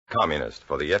communist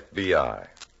for the FBI.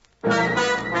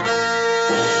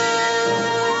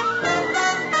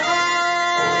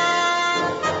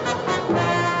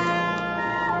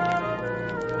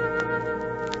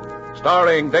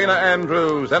 Starring Dana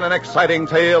Andrews in an exciting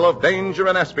tale of danger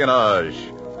and espionage.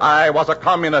 I Was a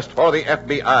Communist for the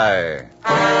FBI.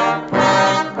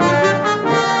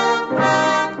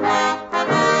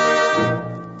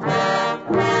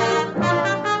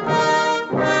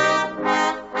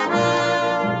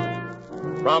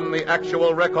 From the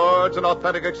actual records and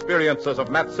authentic experiences of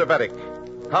Matt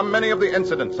Cvetic come many of the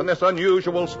incidents in this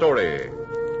unusual story.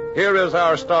 Here is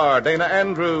our star, Dana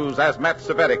Andrews, as Matt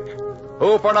Cvetic,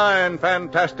 who for 9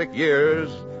 fantastic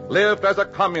years lived as a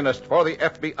communist for the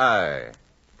FBI.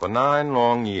 For 9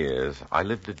 long years, I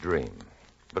lived a dream,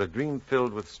 but a dream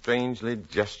filled with strangely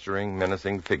gesturing,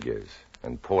 menacing figures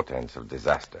and portents of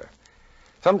disaster.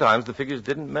 Sometimes the figures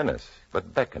didn't menace,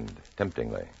 but beckoned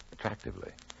temptingly,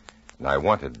 attractively, and I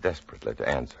wanted desperately to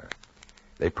answer.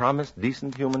 They promised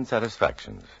decent human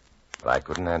satisfactions, but I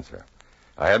couldn't answer.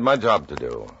 I had my job to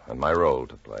do and my role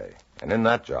to play, and in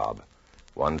that job,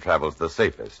 one travels the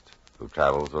safest who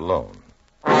travels alone.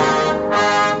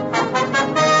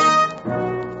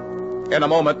 In a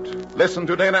moment, listen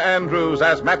to Dana Andrews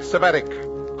as Matt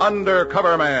Cvetic,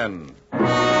 Undercover Man.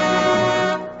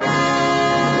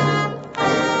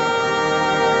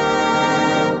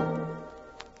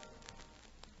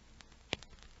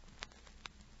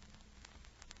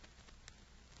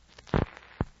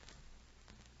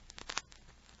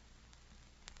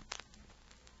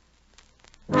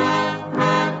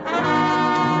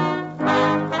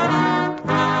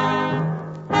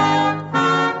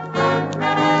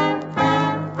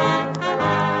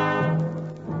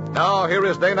 Here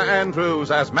is Dana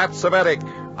Andrews as Matt Cvetic,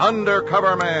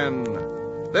 Undercover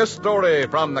Man. This story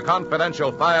from the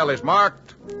confidential file is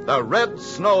marked The Red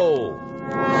Snow.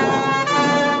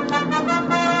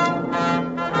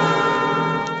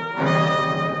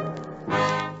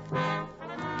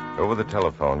 Over the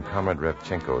telephone, Comrade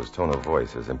Revchenko's tone of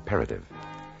voice is imperative.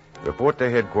 Report to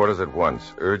headquarters at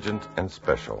once, urgent and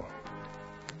special.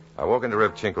 I walk into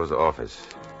Revchenko's office.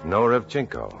 No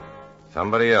Revchenko.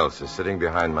 Somebody else is sitting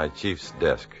behind my chief's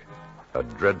desk. A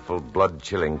dreadful,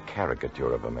 blood-chilling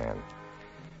caricature of a man.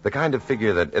 The kind of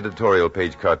figure that editorial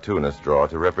page cartoonists draw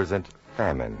to represent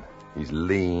famine. He's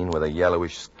lean with a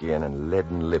yellowish skin and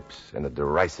leaden lips and a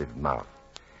derisive mouth.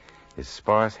 His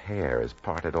sparse hair is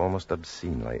parted almost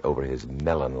obscenely over his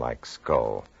melon-like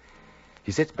skull.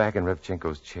 He sits back in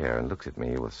Revchenko's chair and looks at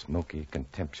me with smoky,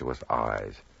 contemptuous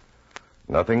eyes.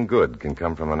 Nothing good can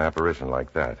come from an apparition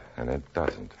like that, and it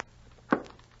doesn't.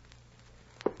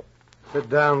 Sit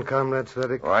down, Comrade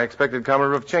Cvetic. Oh, I expected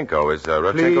Comrade Revchenko. Is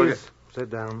Revchenko... Please, sit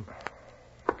down.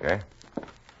 Okay.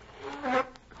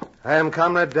 I am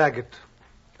Comrade Daggett.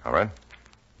 All right.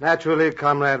 Naturally,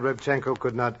 Comrade Revchenko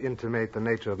could not intimate the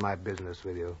nature of my business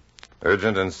with you.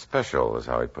 Urgent and special is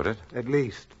how he put it. At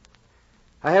least.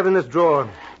 I have in this drawer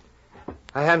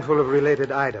a handful of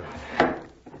related items.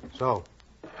 So,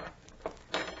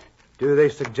 do they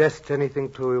suggest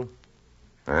anything to you?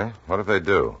 Eh? What if they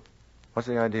do? What's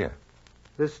the idea?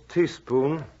 This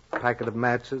teaspoon, packet of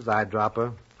matches,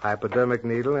 eyedropper, hypodermic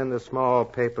needle, and the small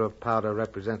paper of powder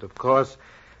represent, of course,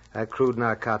 a crude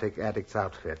narcotic addict's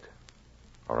outfit.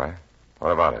 All right.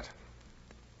 What about it?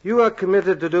 You are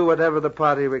committed to do whatever the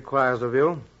party requires of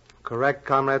you. Correct,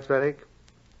 Comrade Cvetic?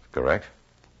 Correct.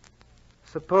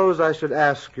 Suppose I should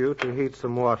ask you to heat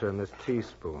some water in this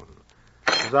teaspoon.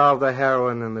 Dissolve the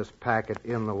heroin in this packet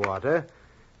in the water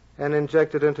and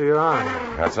inject it into your arm.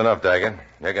 That's enough, Daggett.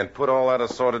 You can put all that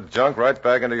assorted junk right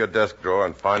back into your desk drawer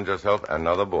and find yourself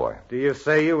another boy. Do you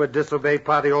say you would disobey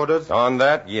party orders? On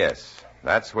that, yes.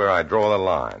 That's where I draw the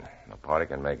line. The party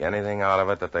can make anything out of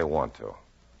it that they want to.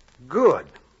 Good.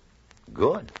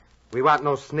 Good. We want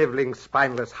no sniveling,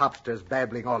 spineless hopsters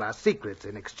babbling all our secrets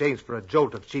in exchange for a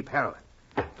jolt of cheap heroin.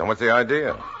 Then what's the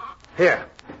idea? Here.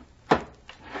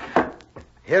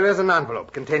 Here is an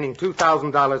envelope containing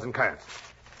 $2,000 in currency.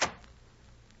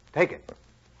 Take it.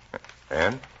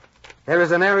 And? There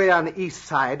is an area on the east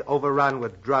side overrun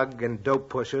with drug and dope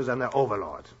pushers and their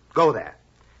overlords. Go there.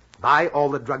 Buy all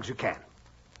the drugs you can.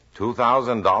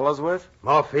 $2,000 worth?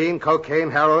 Morphine,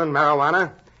 cocaine, heroin,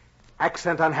 marijuana.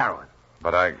 Accent on heroin.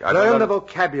 But I Learn don't... the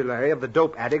vocabulary of the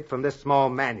dope addict from this small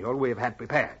manual we have had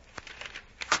prepared.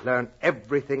 Learn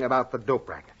everything about the dope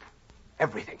racket.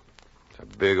 Everything. It's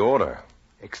a big order.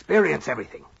 Experience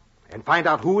everything. And find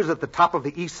out who is at the top of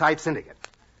the East Side Syndicate.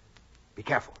 Be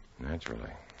careful.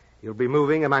 Naturally. You'll be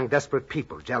moving among desperate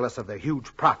people, jealous of their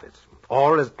huge profits.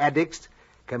 All as addicts,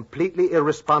 completely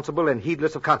irresponsible and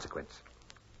heedless of consequence.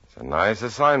 It's a nice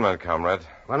assignment, comrade.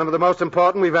 One of the most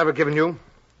important we've ever given you.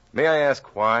 May I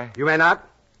ask why? You may not.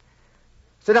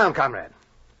 Sit down, comrade.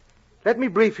 Let me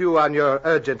brief you on your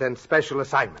urgent and special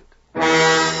assignment. When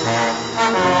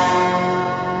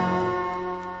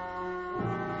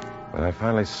I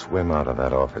finally swim out of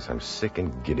that office, I'm sick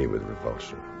and giddy with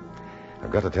revulsion.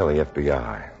 I've got to tell the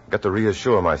FBI. I've got to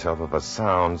reassure myself of a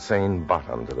sound, sane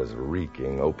bottom to this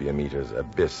reeking opium eater's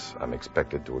abyss I'm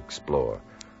expected to explore.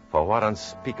 For what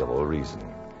unspeakable reason?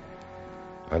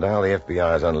 I dial the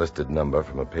FBI's unlisted number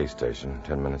from a pay station.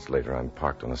 10 minutes later, I'm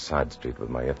parked on a side street with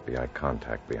my FBI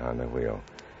contact behind the wheel.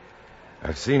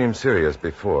 I've seen him serious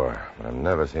before, but I've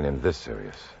never seen him this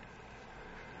serious.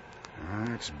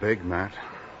 It's big, Matt.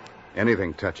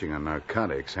 Anything touching on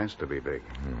narcotics has to be big.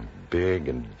 Big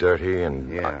and dirty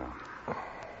and... Yeah.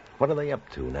 What are they up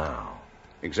to now?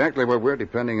 Exactly what we're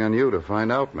depending on you to find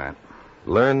out, Matt.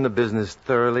 Learn the business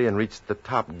thoroughly and reach the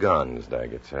top guns,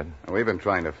 Daggett said. We've been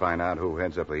trying to find out who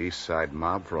heads up the East Side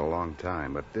mob for a long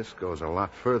time, but this goes a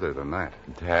lot further than that.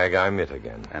 Tag, I'm it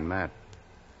again. And, Matt,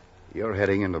 you're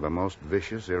heading into the most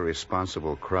vicious,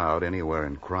 irresponsible crowd anywhere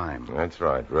in crime. That's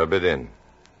right. Rub it in.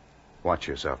 Watch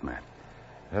yourself, Matt.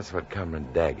 That's what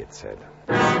Comrade Daggett said.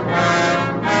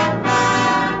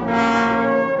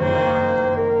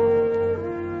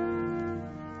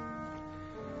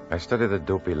 I study the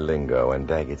dopey lingo and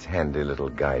Daggett's handy little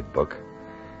guidebook,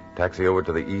 taxi over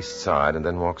to the east side, and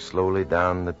then walk slowly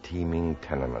down the teeming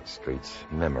tenement streets,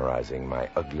 memorizing my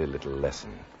ugly little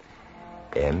lesson.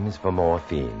 M is for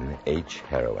morphine, H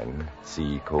heroin,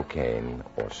 C cocaine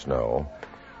or snow,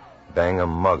 bang a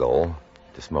muggle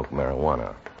to smoke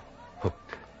marijuana,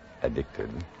 hooked,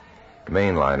 addicted,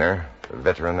 mainliner,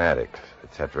 veteran addict,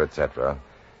 etc.,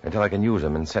 until I can use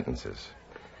them in sentences.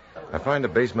 I find a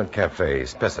basement cafe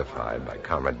specified by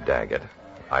Comrade Daggett.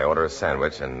 I order a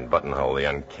sandwich and buttonhole the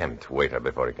unkempt waiter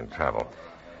before he can travel.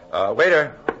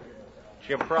 Waiter. What's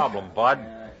your problem, bud?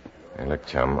 Hey, look,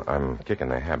 chum, I'm kicking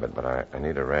the habit, but I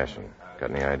need a ration.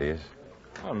 Got any ideas?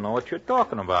 I don't know what you're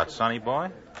talking about, sonny boy.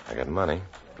 I got money.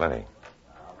 Plenty.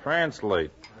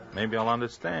 Translate. Maybe I'll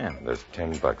understand. There's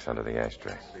 $10 under the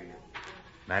ashtray. In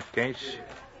that case,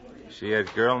 see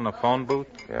that girl in the phone booth?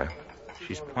 Yeah?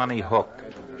 She's plenty hooked.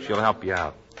 She'll help you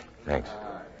out. Thanks.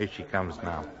 Here she comes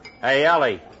now. Hey,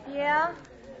 Ellie. Yeah?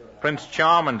 Prince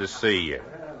Charming to see you.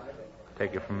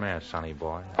 Take it from there, sonny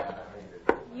boy.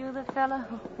 You the fella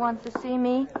who wants to see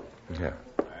me? Yeah.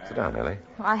 Sit down, Ellie.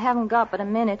 Well, I haven't got but a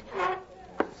minute.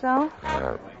 So?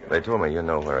 They told me you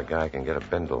know where a guy can get a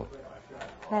bindle.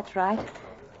 That's right.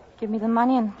 Give me the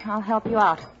money and I'll help you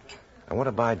out. I want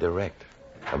to buy direct.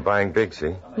 I'm buying big,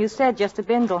 see? You said just a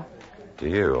bindle. To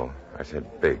you, I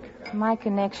said big. My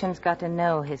connection's got to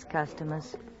know his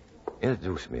customers.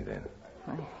 Introduce me, then.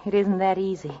 It isn't that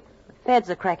easy. The feds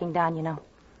are cracking down, you know.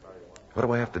 What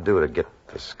do I have to do to get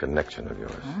this connection of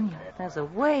yours? There's a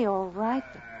way, all right.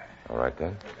 All right,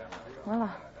 then.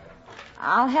 Well,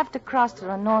 I'll have to cross to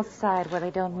the north side where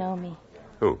they don't know me.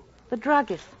 Who? The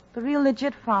druggists. The real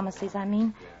legit pharmacies, I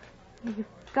mean. You've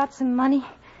got some money?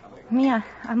 Me,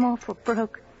 I'm awful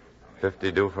broke.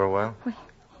 50 due for a while? Well,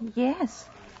 yes.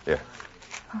 Yeah.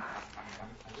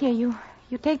 Here, you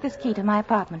take this key to my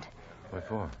apartment. What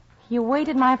for? You wait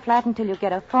at my flat until you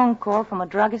get a phone call from a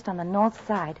druggist on the north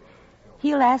side.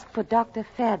 He'll ask for Dr.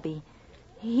 Fairby.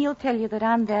 He'll tell you that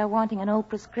I'm there wanting an old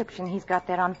prescription he's got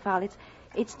there on file.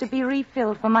 It's to be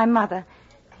refilled for my mother.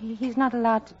 He's not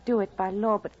allowed to do it by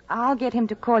law, but I'll get him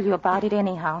to call you about it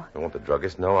anyhow. Won't the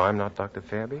druggist know I'm not Dr.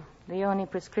 Fairby? The only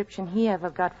prescription he ever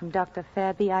got from Dr.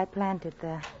 Fairby, I planted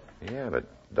there. Yeah, but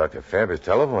Dr. Fairby's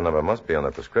telephone number must be on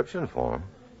the prescription form.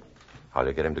 How'll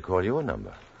you get him to call you a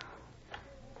number?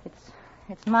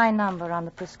 It's my number on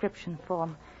the prescription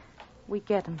form. We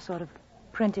get them sort of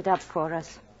printed up for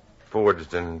us.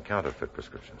 Forged and counterfeit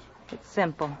prescriptions. It's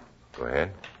simple. Go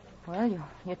ahead. Well,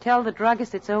 you tell the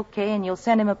druggist it's okay, and you'll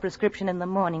send him a prescription in the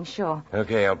morning, sure.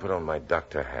 Okay, I'll put on my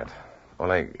doctor hat.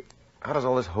 Only, how does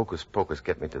all this hocus-pocus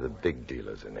get me to the big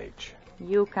dealers in H?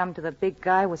 You come to the big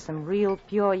guy with some real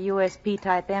pure USP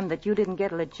type M that you didn't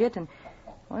get legit, and,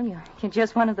 well, you're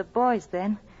just one of the boys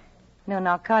then. No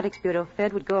Narcotics Bureau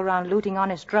Fed would go around looting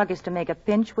honest druggists to make a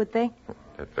pinch, would they?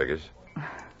 That figures.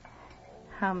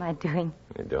 How am I doing?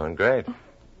 You're doing great.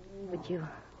 Would you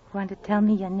want to tell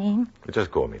me your name? Just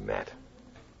call me Matt.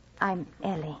 I'm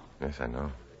Ellie. Yes, I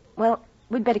know. Well,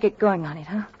 we'd better get going on it,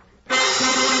 huh?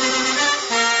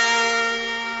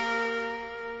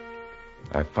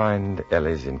 I find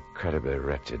Ellie's incredibly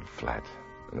wretched flat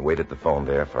and wait at the phone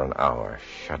there for an hour,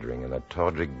 shuddering in the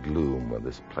tawdry gloom of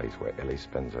this place where Ellie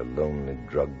spends her lonely,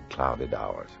 drug-clouded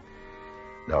hours.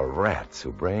 The rats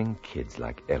who bring kids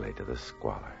like Ellie to the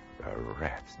squalor. The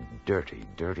rats. Dirty,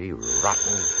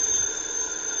 rotten.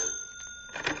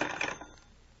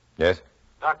 Yes?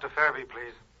 Dr. Fairby,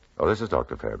 please. Oh, this is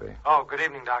Dr. Fairby. Oh, good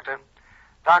evening, Doctor.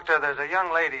 Doctor, there's a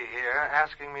young lady here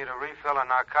asking me to refill a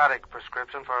narcotic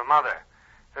prescription for her mother.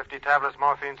 50 tablets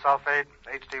morphine sulfate,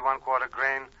 HD 1/4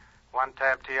 grain, 1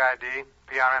 tab TID,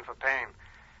 PRN for pain.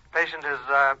 Patient is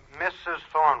Mrs.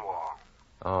 Thornwall.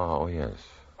 Oh, yes.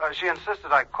 She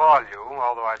insisted I call you,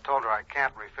 although I told her I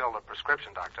can't refill the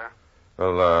prescription, Doctor.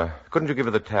 Well, couldn't you give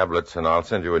her the tablets, and I'll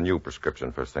send you a new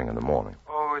prescription first thing in the morning?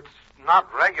 Oh, it's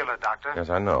not regular, Doctor. Yes,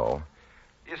 I know.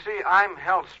 You see, I'm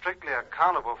held strictly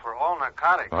accountable for all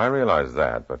narcotics. I realize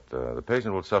that, but the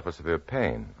patient will suffer severe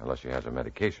pain unless she has her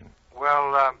medication.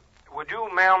 Well, would you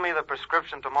mail me the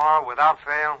prescription tomorrow without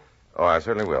fail? Oh, I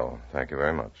certainly will. Thank you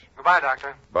very much. Goodbye,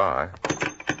 Doctor. Bye.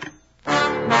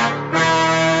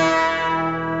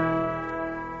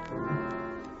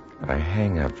 I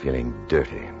hang up feeling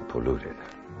dirty and polluted.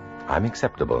 I'm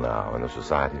acceptable now in the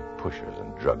society of pushers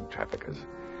and drug traffickers.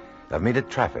 I've made it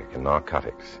traffic in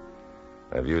narcotics.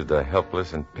 I've used a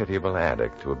helpless and pitiable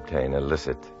addict to obtain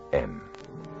illicit M.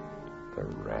 The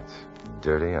rats.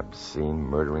 Dirty, obscene,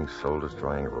 murdering,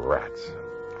 soul-destroying rats.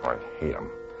 I hate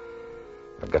them.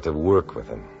 I've got to work with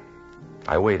them.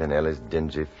 I wait in Ellie's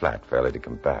dingy flat for Ellie to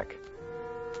come back.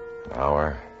 An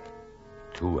hour,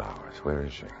 2 hours. Where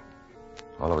is she?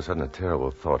 All of a sudden, a terrible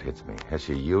thought hits me. Has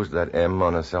she used that M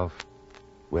on herself?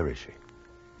 Where is she?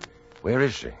 Where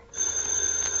is she?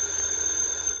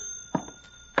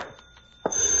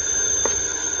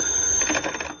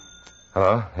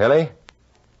 Hello, Ellie?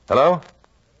 Hello?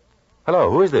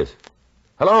 Hello, who is this?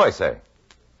 Hello, I say.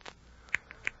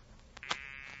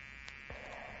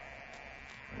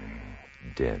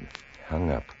 Dead.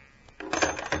 Hung up.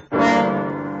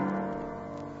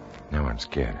 Now I'm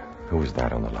scared. Who was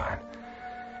that on the line?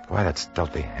 Why that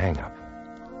stealthy hang-up?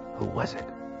 Who was it?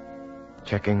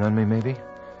 Checking on me, maybe?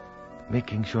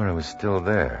 Making sure I was still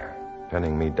there.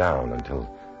 Pinning me down until...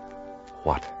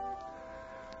 What?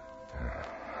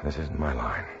 This isn't my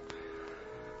line.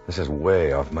 This is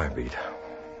way off my beat.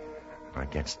 I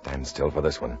can't stand still for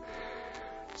this one.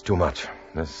 It's too much.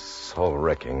 This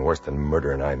soul-wrecking, worse than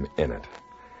murder, and I'm in it.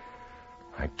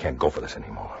 I can't go for this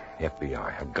anymore. The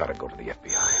FBI. I've got to go to the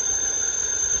FBI.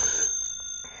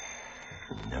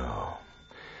 No.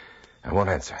 I won't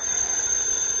answer.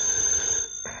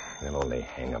 They'll only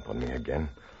hang up on me again.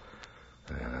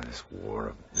 This war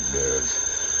of nerves.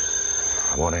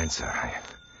 I won't answer.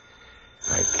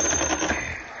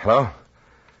 Hello?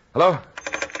 Hello?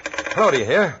 Hello, do you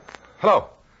hear? Hello?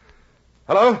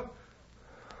 Hello?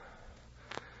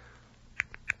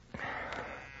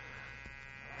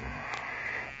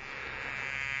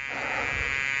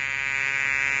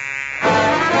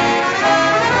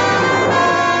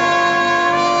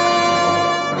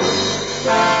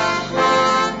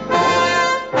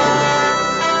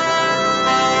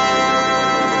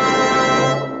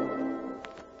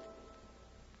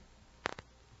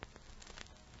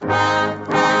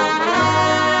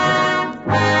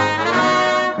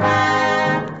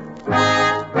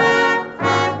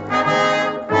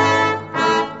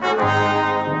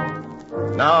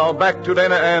 Back to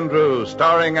Dana Andrews,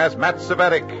 starring as Matt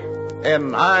Cvetic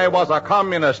in I Was a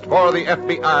Communist for the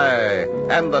FBI,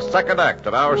 and the second act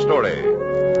of our story.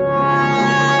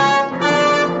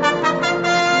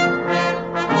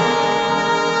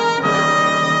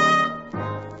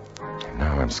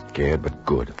 Now I'm scared but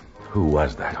good. Who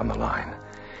was that on the line?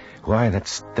 Why that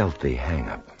stealthy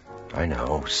hang-up? I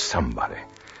know, somebody.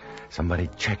 Somebody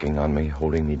checking on me,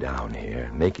 holding me down here,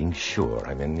 making sure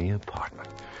I'm in the apartment.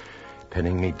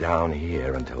 Pinning me down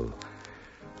here until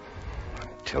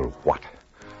what?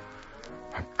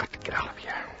 I've got to get out of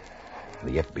here.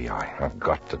 The FBI. I've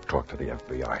got to talk to the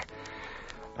FBI.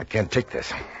 I can't take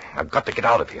this. I've got to get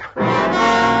out of here.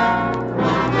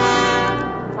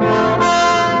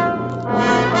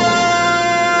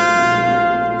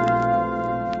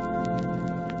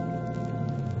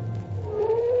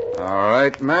 All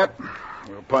right, Matt.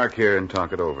 We'll park here and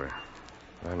talk it over.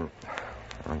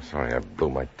 I'm sorry I blew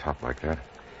my top like that.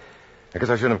 I guess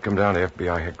I shouldn't have come down to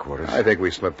FBI headquarters. I think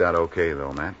we slipped out okay,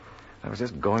 though, Matt. I was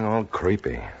just going all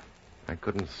creepy. I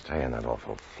couldn't stay in that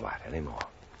awful flat anymore.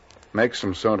 Make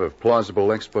some sort of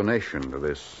plausible explanation to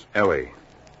this Ellie.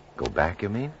 Go back, you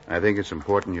mean? I think it's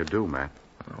important you do, Matt.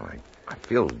 Oh, I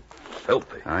feel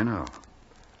filthy. I know.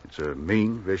 It's a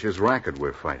mean, vicious racket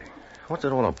we're fighting. What's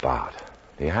it all about?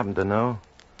 Do you happen to know?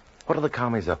 What are the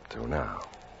commies up to now?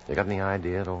 You got any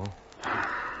idea at all?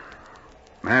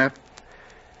 Matt,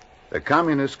 the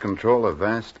communists control a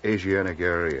vast Asiatic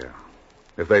area.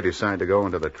 If they decide to go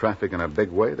into the traffic in a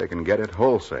big way, they can get it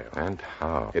wholesale. And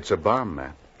how? It's a bomb,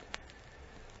 Matt.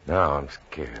 Now I'm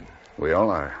scared. We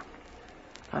all are.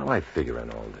 How do I figure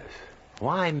in all this?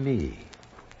 Why me?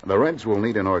 The Reds will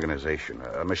need an organization,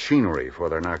 a machinery for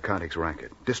their narcotics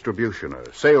racket, distribution,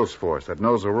 a sales force that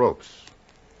knows the ropes.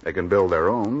 They can build their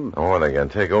own. Or they can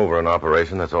take over an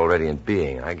operation that's already in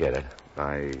being. I get it.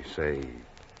 By, say,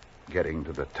 getting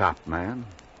to the top man,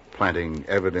 planting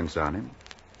evidence on him,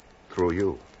 through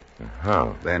you.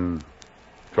 How? Then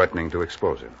threatening to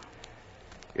expose him.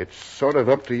 It's sort of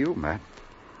up to you, Matt.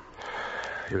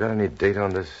 You got any date on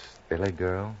this L.A.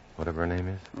 girl, whatever her name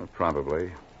is? Well,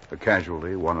 probably. A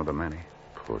casualty, one of the many.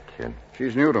 Poor kid.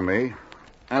 She's new to me.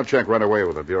 I'll check right away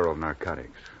with the Bureau of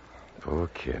Narcotics. Poor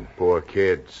kid. Poor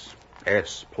kids.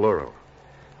 S, plural.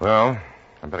 Well,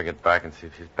 I better get back and see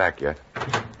if she's back yet.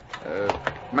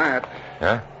 Matt.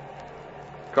 Yeah?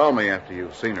 Call me after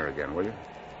you've seen her again, will you?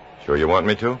 Sure you want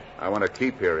me to? I want to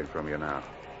keep hearing from you now.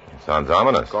 Sounds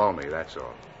ominous. Call me, that's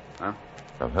all. Huh?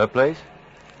 From her place?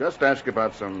 Just ask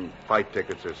about some fight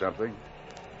tickets or something.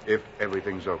 If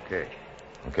everything's okay.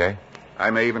 Okay. I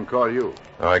may even call you.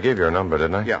 Oh, I gave you her number,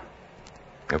 didn't I? Yeah.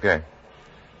 Okay.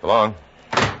 So long.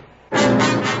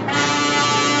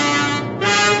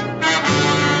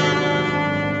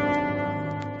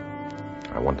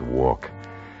 I want to walk.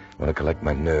 I want to collect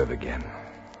my nerve again.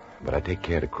 But I take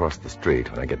care to cross the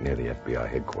street when I get near the FBI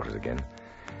headquarters again.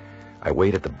 I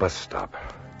wait at the bus stop,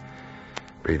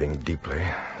 breathing deeply,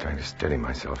 trying to steady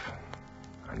myself.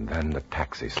 And then the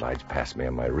taxi slides past me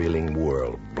and my reeling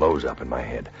world blows up in my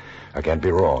head. I can't be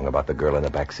wrong about the girl in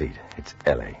the back seat. It's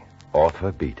Ellie, off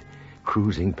her beat,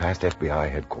 cruising past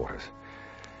FBI headquarters.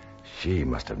 She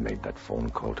must have made that phone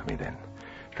call to me then,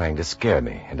 trying to scare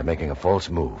me into making a false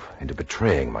move, into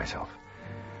betraying myself.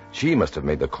 She must have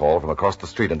made the call from across the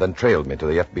street and then trailed me to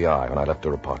the FBI when I left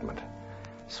her apartment.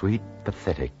 Sweet,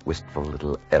 pathetic, wistful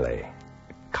little Ellie. A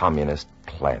communist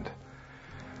plant.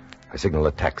 I signal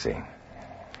a taxi.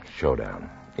 Showdown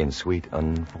in sweet,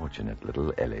 unfortunate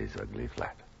little Ellie's ugly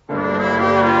flat.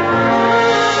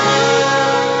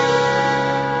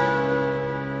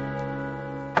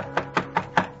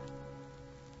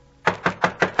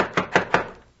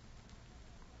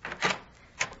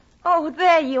 Oh,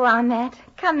 there you are, Matt.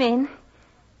 Come in.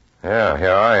 Yeah,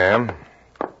 here I am.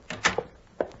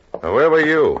 Now, where were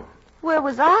you? Where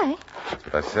was I? That's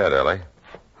what I said, Ellie.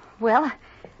 Well,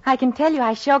 I can tell you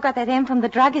I sure got that M from the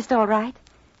druggist, all right.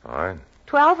 All right.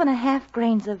 12.5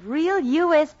 grains of real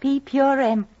USP pure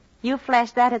M. You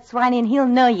flash that at Swiney and he'll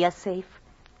know you're safe.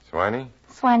 Swiney?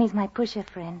 Swiney's my pusher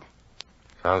friend.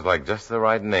 Sounds like just the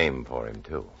right name for him,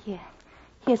 too. Here.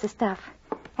 Here's the stuff.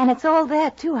 And it's all there,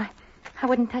 too. I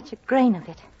wouldn't touch a grain of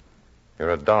it. You're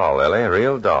a doll, Ellie, a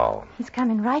real doll. He's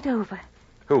coming right over.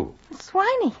 Who?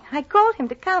 Swiney. I called him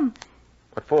to come.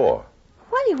 What for?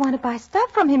 Well, you want to buy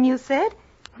stuff from him, you said.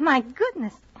 My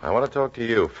goodness. I want to talk to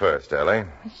you first, Ellie.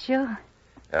 Sure.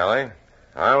 Ellie,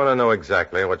 I want to know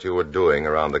exactly what you were doing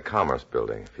around the Commerce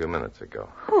Building a few minutes ago.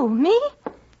 Who, me?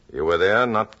 You were there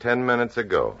not 10 minutes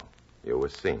ago. You were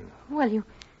seen. Well,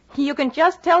 you can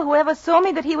just tell whoever saw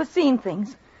me that he was seeing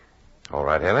things. All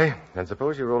right, Ellie. Then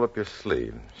suppose you roll up your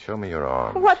sleeve. Show me your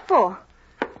arm. What for?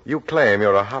 You claim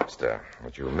you're a hopster,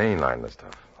 but you mainline the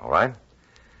stuff, all right?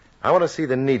 I want to see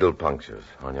the needle punctures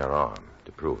on your arm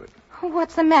to prove it.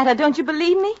 What's the matter? Don't you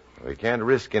believe me? We can't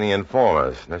risk any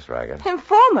informers in this racket.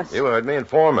 Informers? You heard me,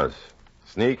 informers.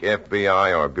 Sneak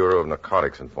FBI or Bureau of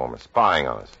Narcotics informers, spying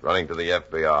on us, running to the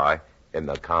FBI in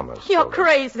the Commerce You're Building.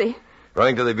 crazy.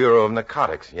 Running to the Bureau of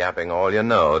Narcotics, yapping all you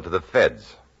know to the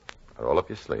feds. Now roll up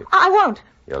your sleeve. I won't.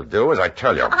 You'll do as I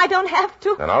tell you. I don't have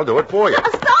to. Then I'll do it for you.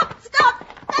 Stop!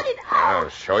 Let it out. I'll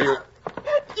show you.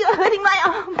 You're hurting my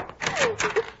arm.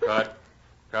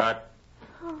 Cut.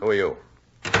 Who are you?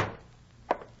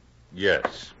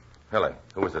 Yes. Helen,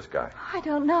 who is this guy? I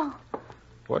don't know.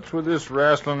 What's with this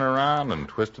wrestling around and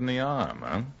twisting the arm,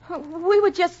 huh? We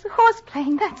were just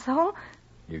horseplaying, that's all.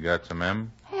 You got some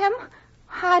M? M?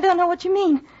 I don't know what you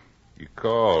mean. You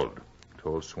called.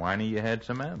 Told Swiney you had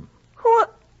some M. Who?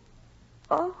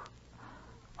 Oh.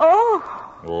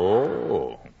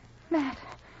 Oh.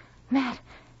 Matt,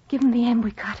 give him the M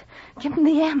we got. Give him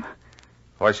the M.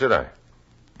 Why should I?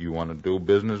 You want to do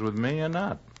business with me or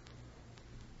not?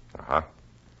 Uh-huh.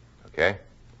 Okay.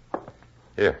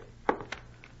 Here.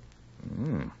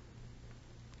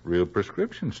 Real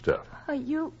prescription stuff. Are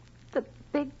you the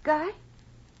big guy?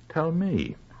 Tell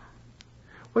me.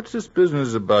 What's this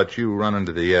business about you running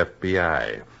to the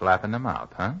FBI, flapping them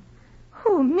out, huh?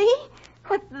 Who, me?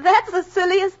 But that's the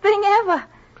silliest thing ever.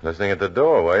 Listening at the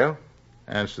door, were you?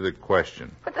 Answer the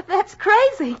question. But that's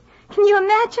crazy. Can you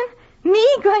imagine?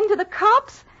 Me going to the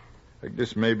cops? I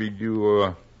guess maybe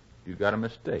you got a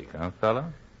mistake, huh,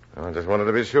 fella? I just wanted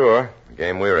to be sure. The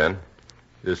game we're in.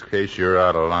 This case, you're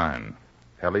out of line.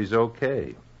 Ellie's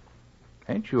okay.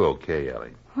 Ain't you okay,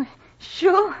 Ellie? Well,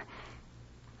 sure.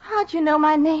 How'd you know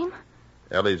my name?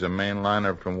 Ellie's a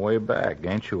mainliner from way back,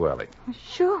 ain't you, Ellie?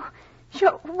 Sure.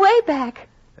 Way back.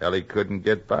 Ellie couldn't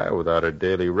get by without her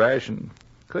daily ration.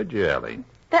 Could you, Ellie?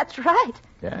 That's right.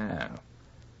 Yeah.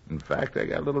 In fact, I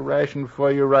got a little ration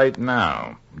for you right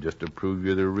now. Just to prove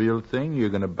you're the real thing, you're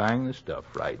going to bang the stuff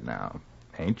right now.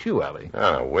 Ain't you, Ellie?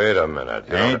 Oh, wait a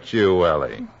minute. Ain't you,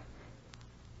 Ellie?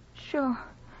 Sure.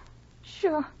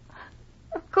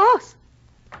 Of course.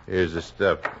 Here's the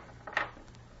stuff.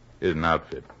 Here's an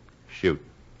outfit. Shoot.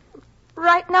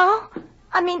 Right now?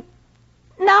 I mean,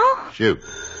 now? Shoot.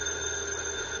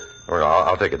 Well,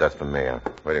 I'll take it. That's for me. I'm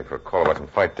waiting for a call about some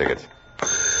fight tickets.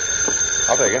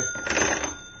 I'll take it.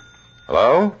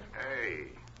 Hello? Hey,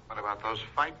 what about those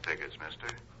fight tickets, mister?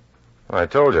 I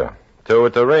told you. 2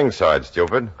 at the ringside,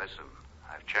 stupid. Listen,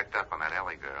 I've checked up on that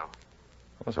Ellie girl.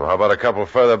 So how about a couple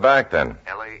further back, then?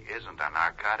 Ellie isn't a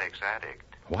narcotics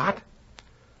addict. What?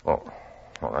 Well,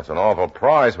 that's an awful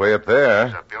price way up there.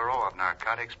 She's a Bureau of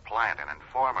Narcotics plant and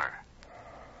informer.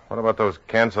 What about those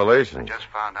I cancellations? just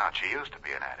found out she used to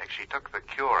be an addict. She took the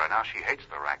cure, and now she hates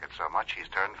the racket so much she's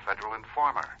turned federal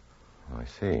informer. I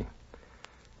see.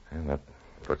 And that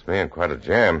puts me in quite a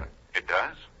jam. It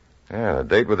does? Yeah, a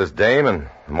date with this dame, and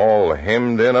I'm all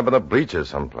hemmed in up in the bleachers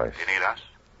someplace. You need us?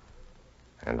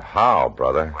 And how,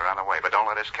 brother? We're on the way, but don't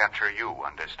let us capture you,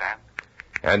 understand?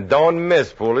 And don't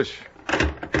miss, foolish.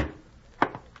 Well,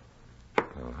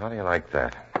 how do you like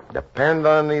that? Depend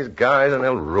on these guys, and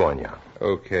they'll ruin you.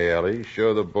 Okay, Ellie.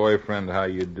 Show the boyfriend how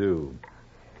you do.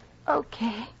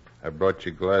 Okay. I brought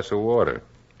you a glass of water.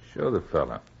 Show the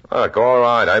fella. Look, all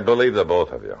right. I believe the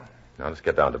both of you. Now, let's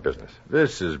get down to business.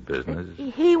 This is business.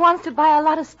 He wants to buy a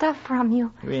lot of stuff from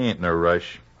you. We ain't in a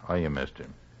rush. Are you, mister?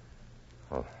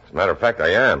 Well, as a matter of fact, I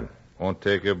am. Won't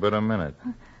take you but a minute.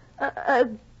 A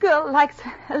girl likes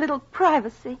a little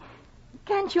privacy.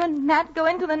 Can't you and Nat go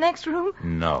into the next room?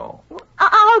 No.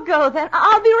 I'll go then.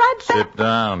 I'll be right back. Sit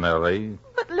down, Ellie.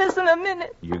 But listen a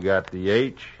minute. You got the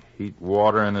H, heat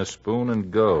water in a spoon,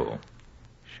 and go.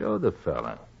 Show the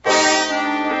fella.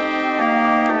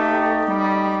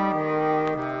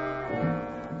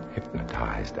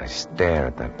 Hypnotized, I stare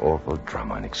at that awful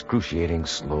drama in excruciating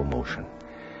slow motion.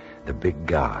 The big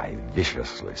guy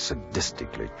viciously,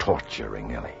 sadistically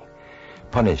torturing Ellie,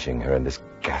 punishing her in this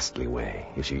ghastly way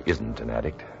if she isn't an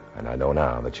addict, and I know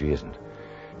now that she isn't.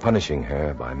 Punishing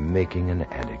her by making an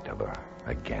addict of her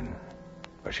again.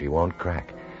 But she won't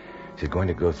crack. She's going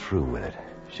to go through with it.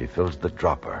 She fills the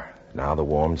dropper, now the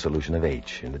warm solution of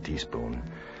H in the teaspoon,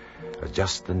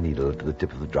 adjusts the needle to the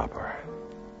tip of the dropper.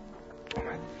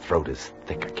 My throat is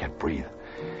thick. I can't breathe.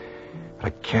 But I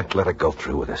can't let her go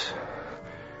through with this.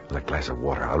 With a glass of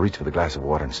water. I'll reach for the glass of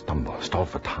water and stall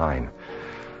for time.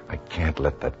 I can't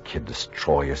let that kid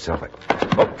destroy herself.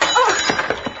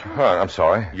 Oh, I'm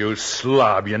sorry. You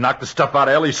slob. You knocked the stuff out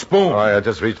of Ellie's spoon. Oh, I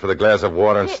just reached for the glass of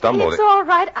water and stumbled. It's all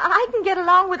right. I can get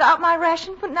along without my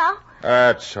ration for now.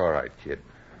 That's all right, kid.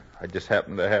 I just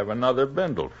happen to have another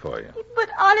bindle for you. But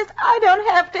honest, I don't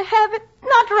have to have it.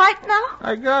 Not right now.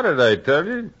 I got it, I tell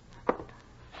you.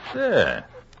 There.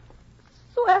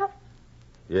 Swell.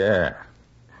 Yeah.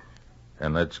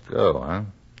 And let's go, huh?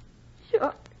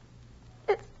 Sure.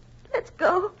 Let's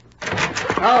go.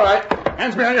 All right.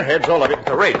 Hands behind your heads, all of you. It's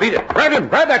a raid. Beat it. Grab him.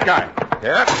 Grab that guy.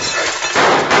 Yeah.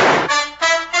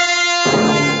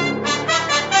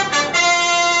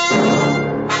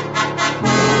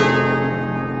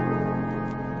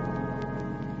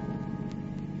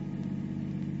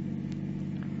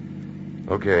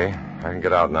 Okay, I can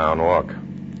get out now and walk.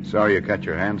 Sorry you cut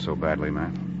your hand so badly,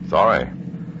 man. Sorry.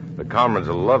 The comrades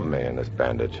will love me in this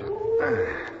bandage.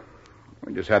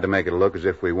 We just had to make it look as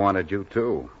if we wanted you,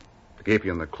 too. To keep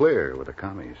you in the clear with the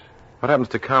commies. What happens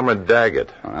to Comrade Daggett?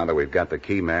 Well, now that we've got the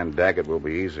key man, Daggett will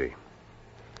be easy.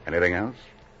 Anything else?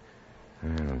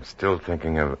 I'm still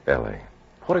thinking of Ellie.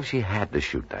 What if she had to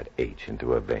shoot that H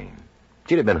into her vein?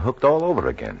 She'd have been hooked all over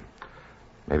again.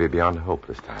 Maybe beyond hope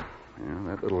this time.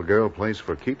 Yeah, that little girl plays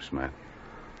for keeps, Matt.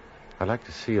 I'd like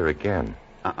to see her again.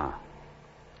 Uh-uh.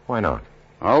 Why not?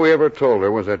 All we ever told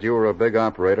her was that you were a big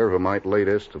operator who might lead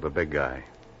us to the big guy.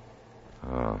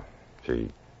 Oh,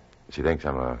 she thinks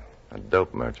I'm a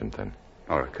dope merchant, then.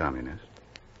 Or a communist.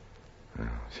 Well,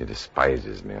 she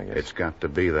despises me, I guess. It's got to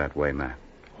be that way, Matt.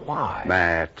 Why?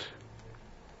 Matt.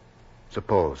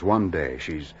 Suppose one day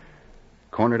she's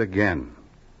cornered again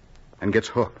and gets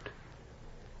hooked.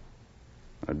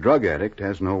 A drug addict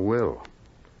has no will.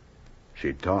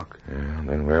 She'd talk. Yeah,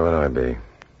 then where would I be?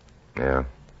 Yeah.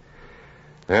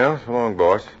 Well, so long,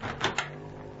 boss.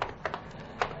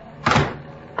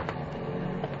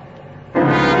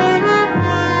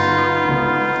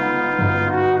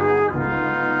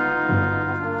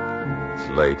 It's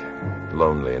late,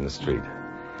 lonely in the street.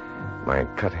 My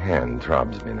cut hand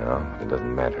throbs me now, but it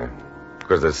doesn't matter.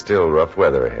 Because there's still rough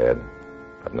weather ahead,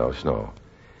 but no snow.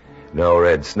 No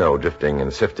red snow drifting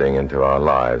and sifting into our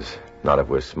lives. Not if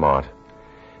we're smart.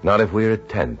 Not if we're a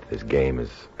tenth as game as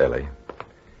Ellie.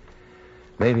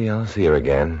 Maybe I'll see her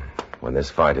again when this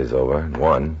fight is over and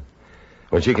won.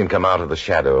 When she can come out of the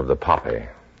shadow of the poppy.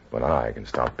 When I can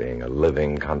stop being a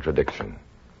living contradiction.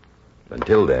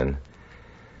 Until then,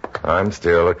 I'm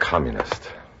still a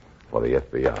communist for the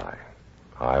FBI.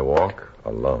 I walk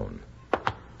alone.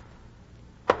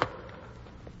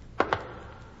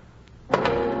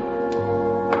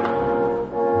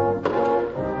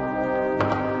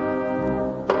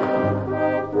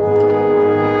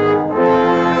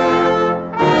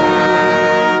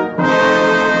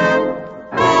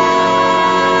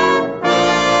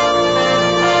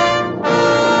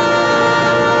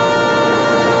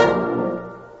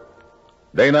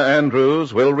 Dana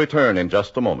Andrews will return in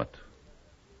just a moment.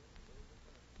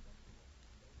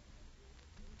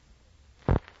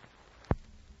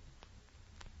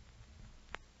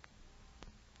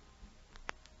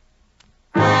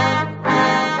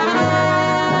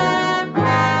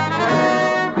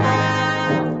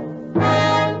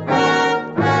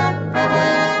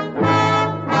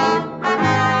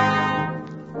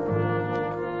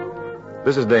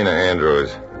 This is Dana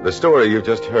Andrews. The story you've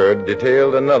just heard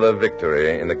detailed another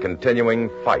victory in the continuing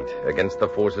fight against the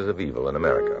forces of evil in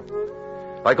America.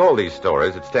 Like all these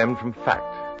stories, it stemmed from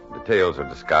fact. Details are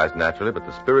disguised naturally, but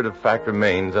the spirit of fact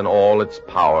remains in all its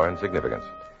power and significance.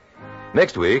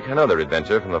 Next week, another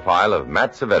adventure from the file of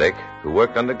Matt Cvetic, who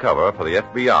worked undercover for the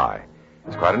FBI.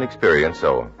 It's quite an experience,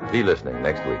 so be listening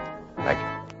next week. Thank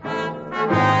you.